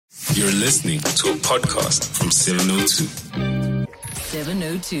You're listening to a podcast from 702.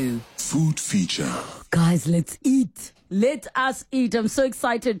 702. Food feature. Guys, let's eat. Let us eat. I'm so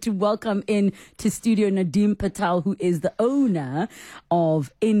excited to welcome in to studio Nadeem Patel, who is the owner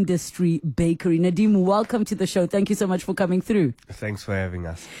of Industry Bakery. Nadeem, welcome to the show. Thank you so much for coming through. Thanks for having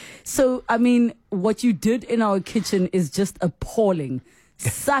us. So, I mean, what you did in our kitchen is just appalling.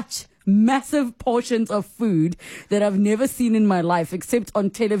 Such massive portions of food that I've never seen in my life, except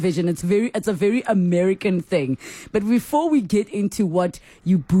on television. It's a very American thing. But before we get into what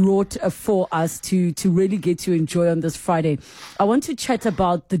you brought for us to really get to enjoy on this Friday, I want to chat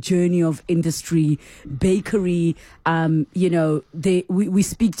about the journey of Industry Bakery. We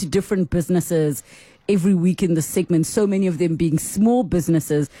speak to different businesses every week in the segment, so many of them being small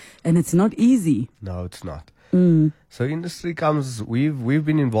businesses, and it's not easy. No, it's not. So Industry we've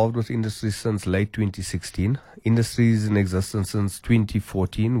been involved with Industry since late 2016. Industry is in existence since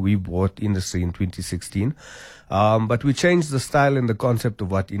 2014. We bought Industry in 2016. But we changed the style and the concept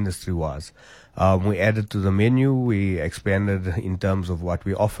of what Industry was. We added to the menu, we expanded in terms of what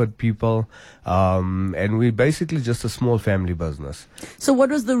we offered people, and we're basically just a small family business. So what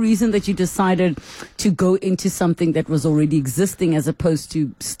was the reason that you decided to go into something that was already existing as opposed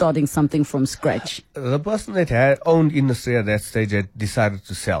to starting something from scratch? The person that had owned Industry at that stage had decided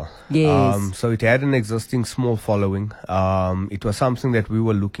to sell. Yes. So it had an existing small following. It was something that we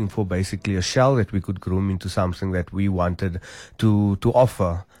were looking for, basically a shell that we could groom into something that we wanted to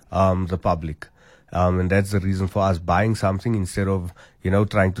offer the public. And that's the reason for us buying something instead of,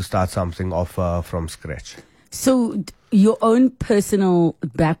 trying to start something off from scratch. So your own personal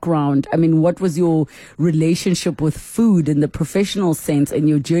background, I mean, what was your relationship with food in the professional sense and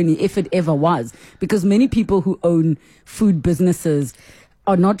your journey, if it ever was? Because many people who own food businesses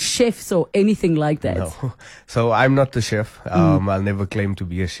are not chefs or anything like that. No. So I'm not the chef. I'll never claim to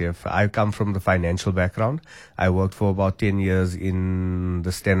be a chef. I come from the financial background. I worked for about 10 years in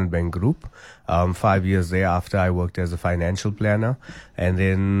the Standard Bank Group. 5 years thereafter, I worked as a financial planner. And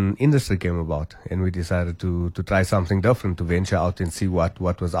then Industry came about. And we decided to try something different, to venture out and see what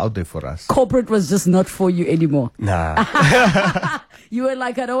was out there for us. Corporate was just not for you anymore. Nah. You were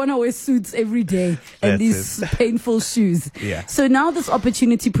like, I don't want to wear suits every day and these painful shoes. Yeah. So now this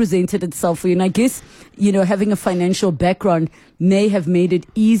opportunity presented itself for you. And I guess, having a financial background may have made it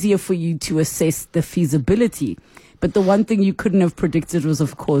easier for you to assess the feasibility. But the one thing you couldn't have predicted was,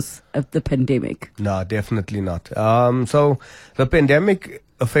 of course, the pandemic. No, definitely not. So the pandemic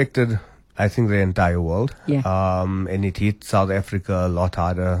affected, I think, the entire world. Yeah. And it hit South Africa a lot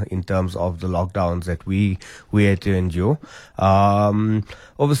harder in terms of the lockdowns that we had to endure.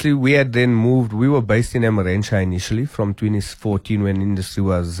 Obviously, we had then moved. We were based in Emmarentia initially from 2014 when Industry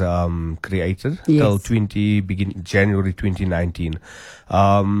was created till January 2019.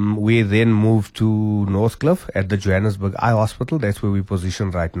 We then moved to Northcliffe at the Johannesburg Eye Hospital. That's where we position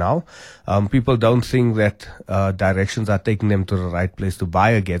right now. People don't think that directions are taking them to the right place to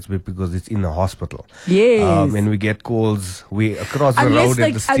buy a Gatsby because it's in a hospital. Yes. And we get calls. We across the road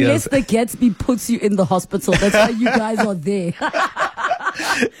at the stairs. Unless the Gatsby puts you in the hospital, that's why you guys are there.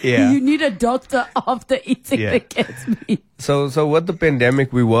 Yeah. You need a doctor after eating the Gatsby. So with the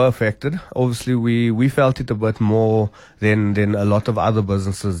pandemic, we were affected. Obviously, we felt it a bit more than a lot of other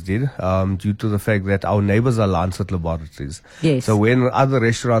businesses did, due to the fact that our neighbors are Lancet Laboratories. Yes. So when other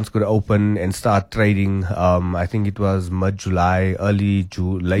restaurants could open and start trading, I think it was mid-July, late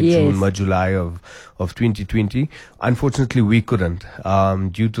June, mid-July of 2020. Unfortunately, we couldn't,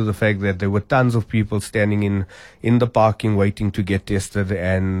 due to the fact that there were tons of people standing in the parking waiting to get tested,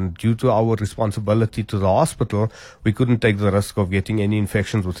 and due to our responsibility to the hospital, we couldn't take the risk of getting any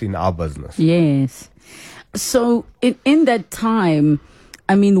infections within our business. Yes. So in that time,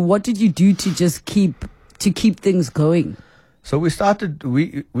 I mean, what did you do to just keep things going? So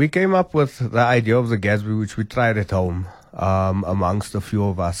we came up with the idea of the Gatsby, which we tried at home. Amongst a few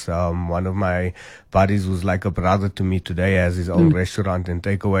of us, one of my buddies who's like a brother to me today, has his own restaurant and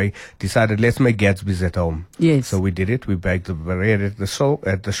takeaway, decided let's make Gatsby's at home. Yes. So we did it. We baked the bread at the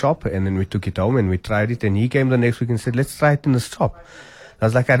shop, and then we took it home and we tried it. And he came the next week and said, let's try it in the shop. I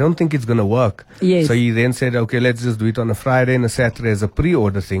was like, I don't think it's going to work. Yes. So he then said, okay, let's just do it on a Friday and a Saturday as a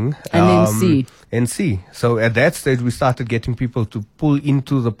pre-order thing. And then see. So at that stage, we started getting people to pull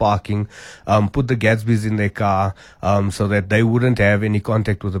into the parking, put the Gatsby's in their car, so that they wouldn't have any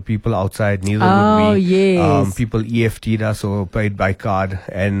contact with the people outside. Neither would we. Yes. People EFT'd us or paid by card.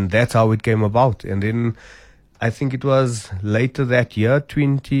 And that's how it came about. And then I think it was later that year,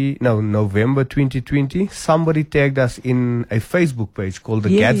 November 2020, somebody tagged us in a Facebook page called the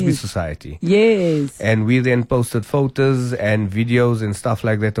Yes. Gatsby Society. Yes. And we then posted photos and videos and stuff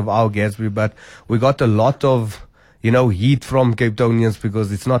like that of our Gatsby, but we got a lot of, heat from Cape Townians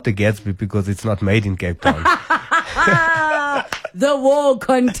because it's not a Gatsby because it's not made in Cape Town. The war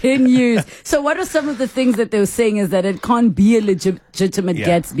continues. So what are some of the things that they were saying is that it can't be a legitimate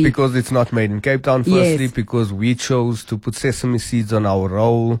Gatsby? Because it's not made in Cape Town, firstly, Yes. because we chose to put sesame seeds on our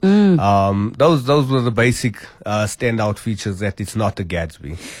roll. Those were the basic standout features that it's not a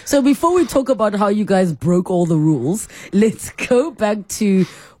Gatsby. So before we talk about how you guys broke all the rules, let's go back to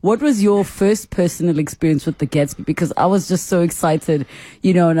what was your first personal experience with the Gatsby? Because I was just so excited,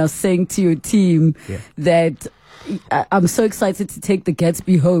 and I was saying to your team that I'm so excited to take the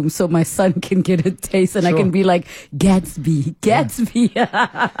Gatsby home so my son can get a taste and I can be like, Gatsby.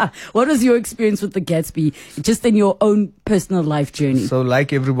 What was your experience with the Gatsby, just in your own personal life journey? So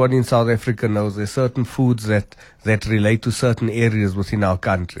like everybody in South Africa knows, there's certain foods that relate to certain areas within our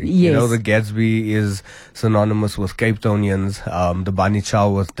country. Yes. The Gatsby is synonymous with Cape Townians, the Bunny Chow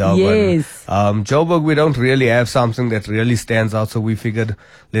with Durban. Yes. Joburg, we don't really have something that really stands out, so we figured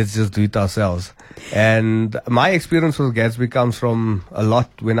let's just do it ourselves. And my experience with Gatsby comes from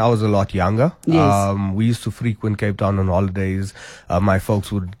when I was a lot younger. Yes. We used to frequent Cape Town on holidays. My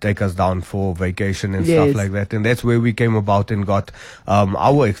folks would take us down for vacation and stuff like that. And that's where we came about and got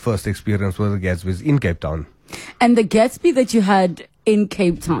our first experience with the Gatsby's in Cape Town. And the Gatsby that you had in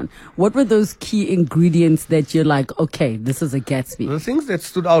Cape Town, what were those key ingredients that you're like, okay, this is a Gatsby? The things that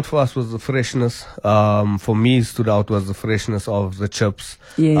stood out for us was the freshness. For me, stood out was the freshness of the chips.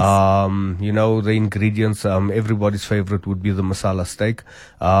 Yes. The ingredients, everybody's favorite would be the masala steak.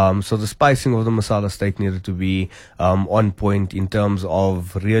 So the spicing of the masala steak needed to be on point in terms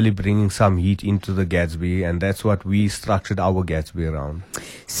of really bringing some heat into the Gatsby, and that's what we structured our Gatsby around.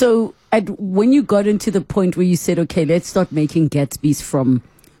 So when you got into the point where you said, okay, let's start making Gatsbys from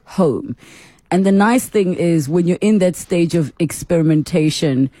home. And the nice thing is when you're in that stage of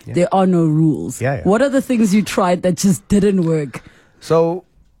experimentation, there are no rules. Yeah. What are the things you tried that just didn't work? So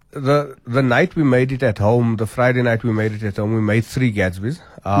the night we made it at home, the Friday night we made it at home, we made 3 Gatsbys.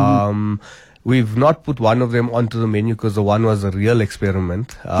 We've not put one of them onto the menu because the one was a real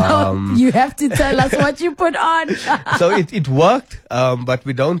experiment. You have to tell us what you put on. So it worked, but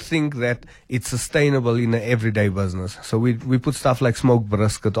we don't think that it's sustainable in an everyday business. So we put stuff like smoked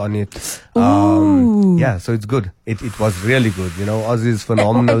brisket on it. So it's good. It was really good. Ozzy is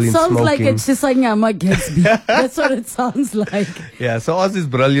phenomenal in smoking. It sounds like it's just like Nyama Gatsby. That's what it sounds like. Yeah, so Oz is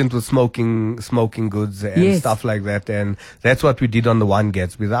brilliant with smoking goods and stuff like that, and that's what we did on the one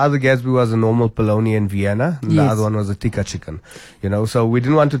Gatsby. The other Gatsby was a normal polony and Vienna, and the other one was a tikka chicken. So we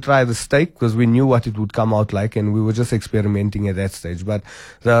didn't want to try the steak because we knew what it would come out like, and we were just experimenting at that stage. But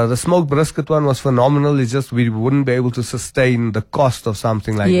the smoked brisket one was phenomenal. It's just we wouldn't be able to sustain the cost of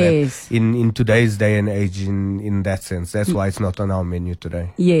something like that in today's day and age in that sense. That's why it's not on our menu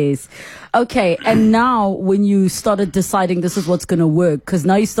today. Yes. Okay. And now when you started deciding this is what's going to work, because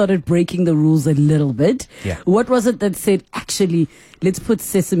now you started breaking the rules a little bit. Yeah. What was it that said, actually, let's put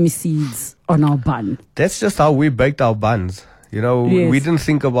sesame seeds on our bun? That's just how we baked our buns. We didn't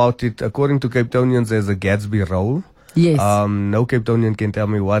think about it. According to Cape Townians, there's a Gatsby roll. Yes. No Cape Townian can tell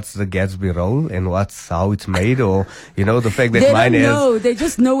me what's the Gatsby roll and how it's made, or the fact that mine has. No, they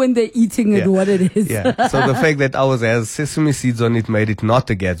just know when they're eating it what it is. Yeah. So the fact that ours has sesame seeds on it made it not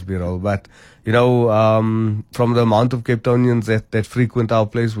a Gatsby roll, but. From the amount of Cape Townians that frequent our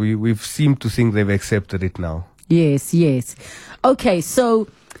place, we've seemed to think they've accepted it now. Yes. Okay, so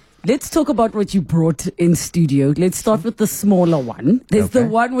let's talk about what you brought in studio. Let's start with the smaller one. There's the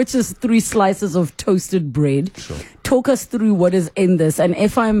one which is 3 slices of toasted bread. Sure. Talk us through what is in this. And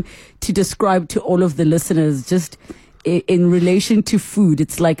if I'm to describe to all of the listeners, just in relation to food,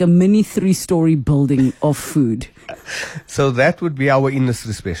 it's like a mini 3-story building of food. So that would be our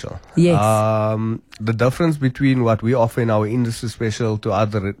industry special. Yes. The difference between what we offer in our industry special to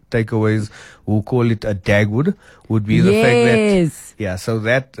other takeaways, who call it a Dagwood, would be the fact that so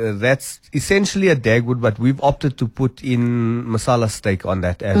that's essentially a Dagwood, but we've opted to put in masala steak on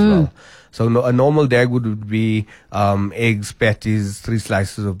that as well. So a normal Dagwood would be eggs, patties, 3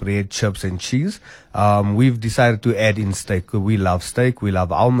 slices of bread, chips, and cheese. We've decided to add in steak. We love steak. We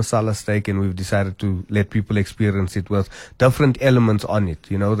love our masala steak, and we've decided to let people experience it with different elements on it.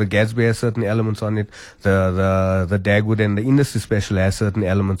 The Gatsby has certain elements on it. The Dagwood and the industry special has certain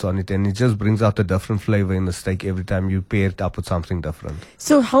elements on it, and it just brings out a different flavor in the steak every time you pair it up with something different.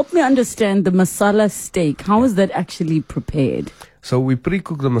 So help me understand the masala steak. How is that actually prepared? So we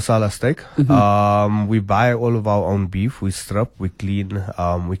pre-cook the masala steak. We buy all of our own beef. We strip, we clean,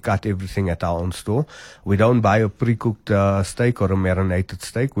 we cut everything at our own store. We don't buy a pre-cooked steak or a marinated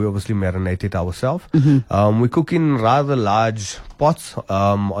steak. We obviously marinate it ourselves. We cook in rather large pots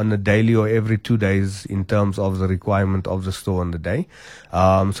on a daily or every 2 days in terms of the requirement of the store on the day.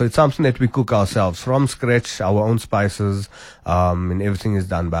 So it's something that we cook ourselves from scratch, our own spices, and everything is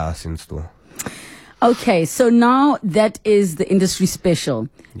done by us in store. Okay, so now that is the industry special.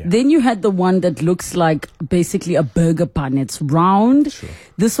 Yeah. Then you had the one that looks like basically a burger bun. It's round. Sure.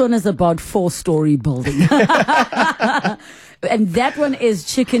 This one is about 4-story building. And that one is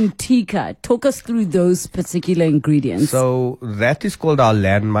chicken tikka. Talk us through those particular ingredients. So that is called our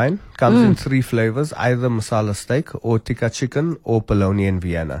landmine. Comes in 3 flavors, either masala steak or tikka chicken or polony and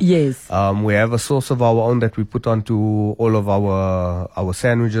Vienna. Yes. We have a sauce of our own that we put onto all of our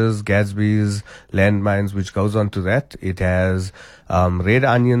sandwiches, Gatsby's, landmines, which goes onto that. It has red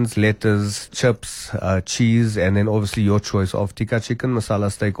onions, lettuce, chips, cheese, and then obviously your choice of tikka chicken,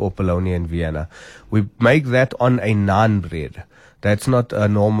 masala steak, or polony and Vienna. We make that on a naan bread. That's not a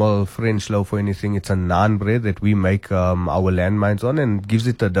normal French loaf or anything. It's a naan bread that we make our landmines on, and gives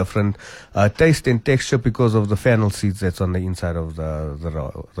it a different taste and texture because of the fennel seeds that's on the inside of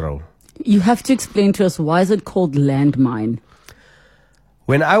the roll. You have to explain to us, why is it called landmine?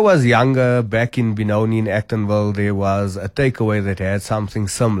 When I was younger, back in Benoni in Actonville, there was a takeaway that had something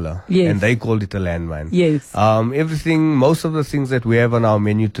similar. Yes. And they called it a landmine. Yes. Most of the things that we have on our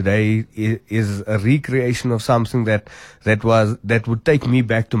menu today is a recreation of something that would take me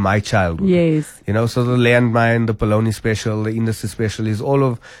back to my childhood. Yes. You know, so the landmine, the polony special, the industry special is all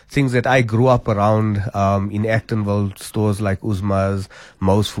of things that I grew up around in Actonville, stores like Uzma's,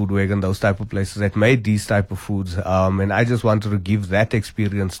 Mo's Food Wagon, those type of places that made these type of foods. And I just wanted to give that experience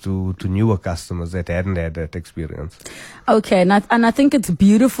to newer customers that hadn't had that experience. Okay, and I think it's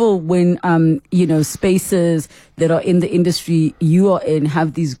beautiful when spaces that are in the industry you are in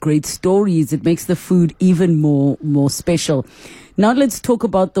have these great stories. It makes the food even more special. Now let's talk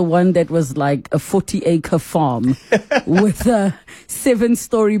about the one that was like a 40-acre farm with a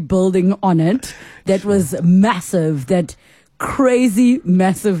 7-story building on it that was massive, that crazy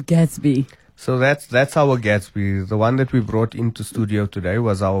massive Gatsby. So that's our Gatsby. The one that we brought into studio today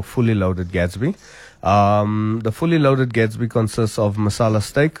was our fully loaded Gatsby. The fully loaded Gatsby consists of masala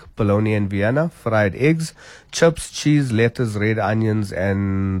steak, polony and Vienna, fried eggs, chips, cheese, lettuce, red onions,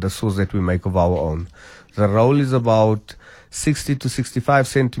 and the sauce that we make of our own. The roll is about 60 to 65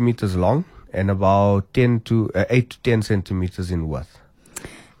 centimeters long and about 8 to 10 centimeters in width.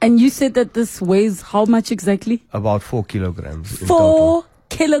 And you said that this weighs how much exactly? About 4 kilograms in 4 total.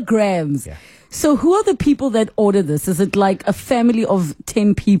 kilograms. Yeah. So who are the people that order this? Is it like a family of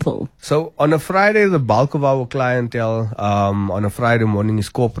 10 people? So on a Friday, the bulk of our clientele on a Friday morning is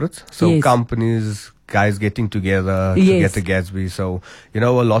corporates. So Yes. companies, guys getting together to Yes. get a Gatsby. So, a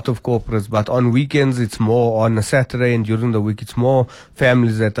lot of corporates. But on weekends, it's more on a Saturday, and during the week, it's more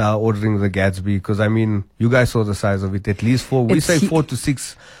families that are ordering the Gatsby. Because, you guys saw the size of it. At least 4 It's 4 to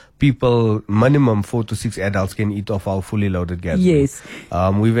 6 people, minimum 4 to 6 adults can eat off our fully loaded Gatsby. Yes.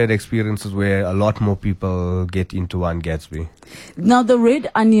 We've had experiences where a lot more people get into one Gatsby. Now, the red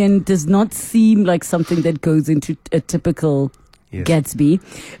onion does not seem like something that goes into a typical Yes. Gatsby,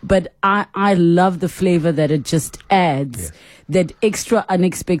 but I love the flavor that it just adds, Yes. that extra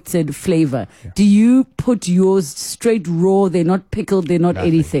unexpected flavor. Yeah. Do you put yours straight raw? They're not pickled, they're not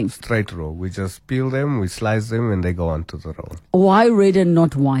Nothing. anything. Straight raw. We just peel them, we slice them, and they go onto the roll. Why red and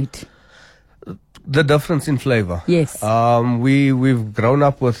not white? The difference in flavor. Yes. We've grown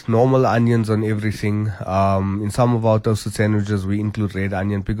up with normal onions on everything. In some of our toasted sandwiches, we include red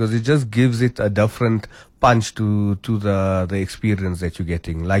onion because it just gives it a different punch to the experience that you're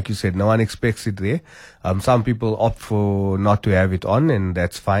getting. Like you said, no one expects it there. Some people opt for not to have it on, and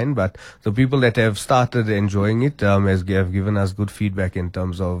that's fine. But the people that have started enjoying it have given us good feedback in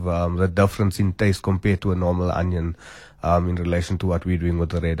terms of the difference in taste compared to a normal onion. In relation to what we're doing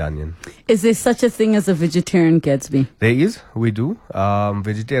with the red onion. Is there such a thing as a vegetarian Gatsby? There is, we do.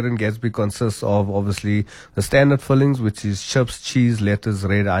 Vegetarian Gatsby consists of obviously the standard fillings, which is chips, cheese, lettuce,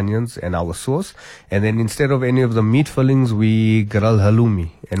 red onions, and our sauce. And then instead of any of the meat fillings, we grill halloumi,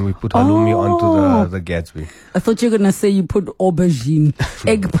 and we put halloumi onto the Gatsby. I thought you were going to say you put aubergine,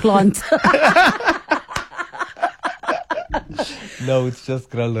 eggplant. No, it's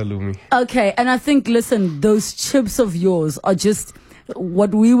just grilled halloumi. Okay, and I think, listen, those chips of yours are just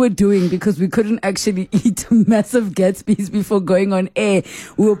what we were doing because we couldn't actually eat massive Gatsbys before going on air.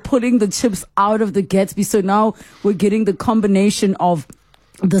 We were pulling the chips out of the Gatsby, so now we're getting the combination of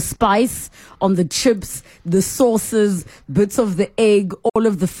The spice on the chips, the sauces, bits of the egg, all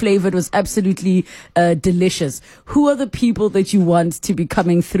of the flavor, it was absolutely delicious. Who are the people that you want to be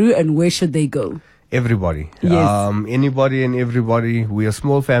coming through, and where should they go? Everybody. Yes. Anybody and everybody. We're a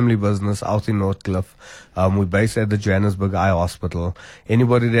small family business out in Northcliffe. We're based at the Johannesburg Eye Hospital.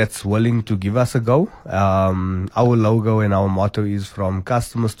 Anybody that's willing to give us a go. Our logo and our motto is from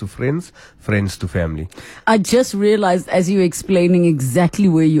customers to friends, friends to family. I just realized as you were explaining exactly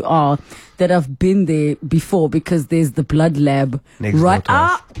where you are that I've been there before, because there's the blood lab Next right. door to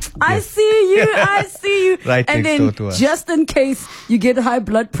us. I Yes. see you. I see you. Right and next then door to us. just in case you get high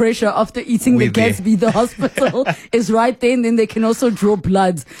blood pressure after eating We're the there. Gatsby, the hospital is right there, and then they can also draw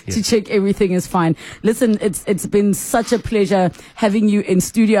bloods to Yes. check everything is fine. Listen, it's been such a pleasure having you in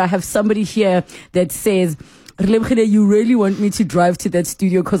studio. I have somebody here that says, you really want me to drive to that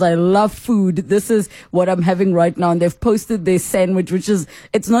studio because I love food. This is what I'm having right now. And they've posted their sandwich, which is,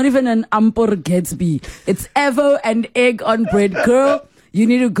 it's not even an Ampor Gatsby. It's Evo and egg on bread. Girl, you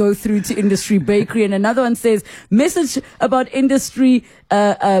need to go through to Industry Bakery. And another one says, message about Industry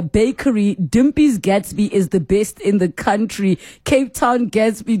Bakery. Dimpy's Gatsby is the best in the country. Cape Town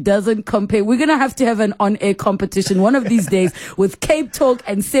Gatsby doesn't compare. We're going to have an on-air competition one of these days with Cape Talk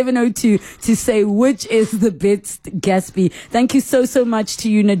and 702 to say which is the best Gatsby. Thank you so much to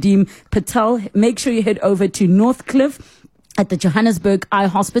you, Nadeem Patel. Make sure you head over to Northcliffe at the Johannesburg Eye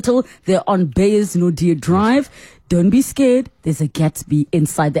Hospital. They're on Bayers Nordia Drive. Don't be scared. There's a Gatsby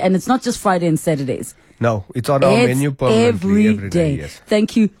inside there. And it's not just Friday and Saturdays. No, it's on our It's menu permanently every day. Yes.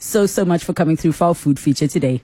 Thank you so much for coming through for our food feature today.